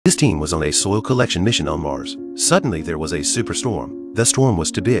His team was on a soil collection mission on Mars. Suddenly there was a superstorm. The storm was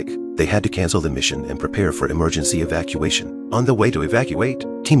too big. They had to cancel the mission and prepare for emergency evacuation. On the way to evacuate,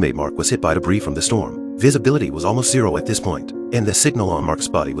 teammate Mark was hit by debris from the storm. Visibility was almost zero at this point, and the signal on Mark's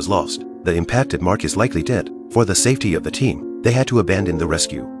body was lost. The impacted Mark is likely dead. For the safety of the team, they had to abandon the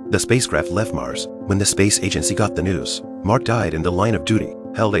rescue. The spacecraft left Mars. When the space agency got the news, Mark died in the line of duty,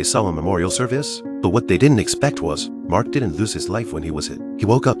 held a solemn memorial service. But what they didn't expect was, Mark didn't lose his life when he was hit. He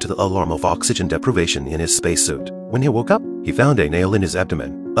woke up to the alarm of oxygen deprivation in his spacesuit. When he woke up, he found a nail in his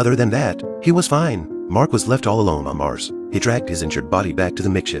abdomen. Other than that, he was fine. Mark was left all alone on Mars. He dragged his injured body back to the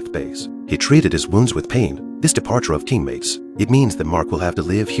makeshift base. He treated his wounds with pain. This departure of teammates, it means that Mark will have to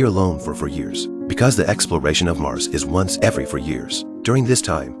live here alone for years, because the exploration of Mars is once every 4 years. During this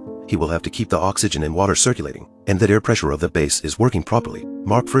time, he will have to keep the oxygen and water circulating, and the air pressure of the base is working properly.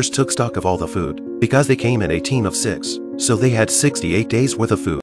 Mark first took stock of all the food, because they came in a team of 6, so they had 68 days worth of food.